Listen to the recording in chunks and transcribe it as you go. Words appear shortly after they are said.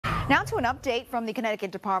Now to an update from the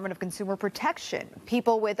Connecticut Department of Consumer Protection.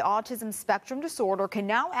 People with autism spectrum disorder can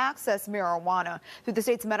now access marijuana through the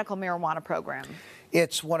state's medical marijuana program.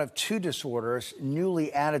 It's one of two disorders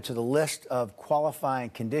newly added to the list of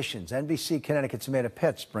qualifying conditions. NBC Connecticut's Amanda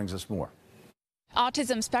Pitts brings us more.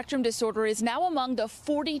 Autism spectrum disorder is now among the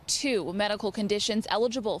 42 medical conditions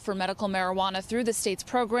eligible for medical marijuana through the state's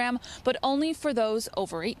program, but only for those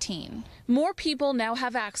over 18. More people now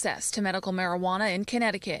have access to medical marijuana in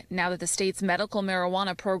Connecticut now that the state's medical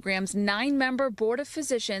marijuana program's 9-member board of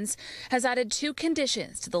physicians has added 2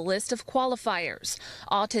 conditions to the list of qualifiers: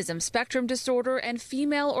 autism spectrum disorder and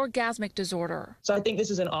female orgasmic disorder. So I think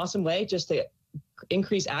this is an awesome way just to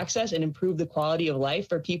increase access and improve the quality of life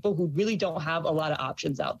for people who really don't have a lot of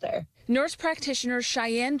options out there. Nurse practitioner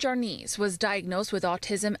Cheyenne Jarnice was diagnosed with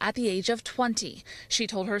autism at the age of 20. She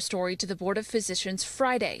told her story to the Board of Physicians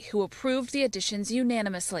Friday, who approved the additions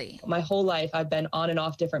unanimously. My whole life, I've been on and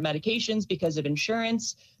off different medications because of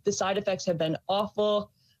insurance. The side effects have been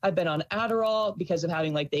awful. I've been on Adderall because of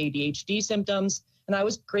having the ADHD symptoms. And I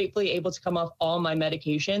was gratefully able to come off all my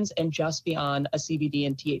medications and just be on a CBD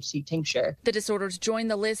and THC tincture. The disorders join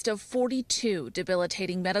the list of 42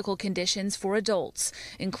 debilitating medical conditions for adults,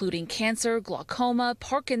 including cancer, glaucoma,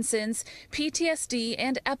 Parkinson's, PTSD,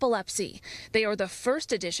 and epilepsy. They are the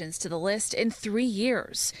first additions to the list in 3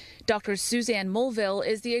 years. Dr. Suzanne Mulville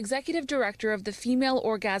is the executive director of the Female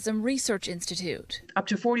Orgasm Research Institute. Up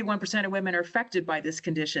to 41% of women are affected by this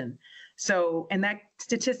condition. And that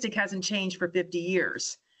statistic hasn't changed for 50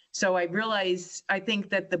 years. So I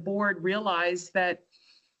think that the board realized that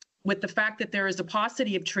with the fact that there is a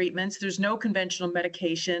paucity of treatments, there's no conventional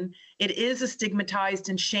medication, it is a stigmatized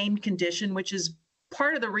and shamed condition, which is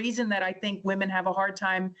part of the reason that I think women have a hard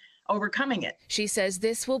time overcoming it. She says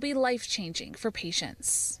this will be life-changing for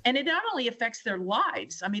patients. And it not only affects their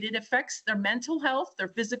lives, it affects their mental health, their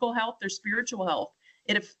physical health, their spiritual health.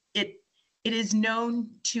 It is known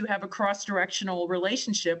to have a cross-directional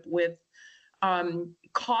relationship with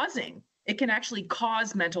it can actually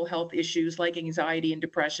cause mental health issues like anxiety and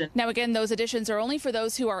depression. Now again, those additions are only for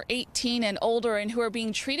those who are 18 and older and who are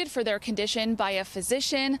being treated for their condition by a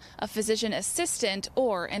physician assistant,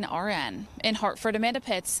 or an RN. In Hartford, Amanda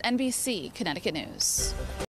Pitts, NBC Connecticut News.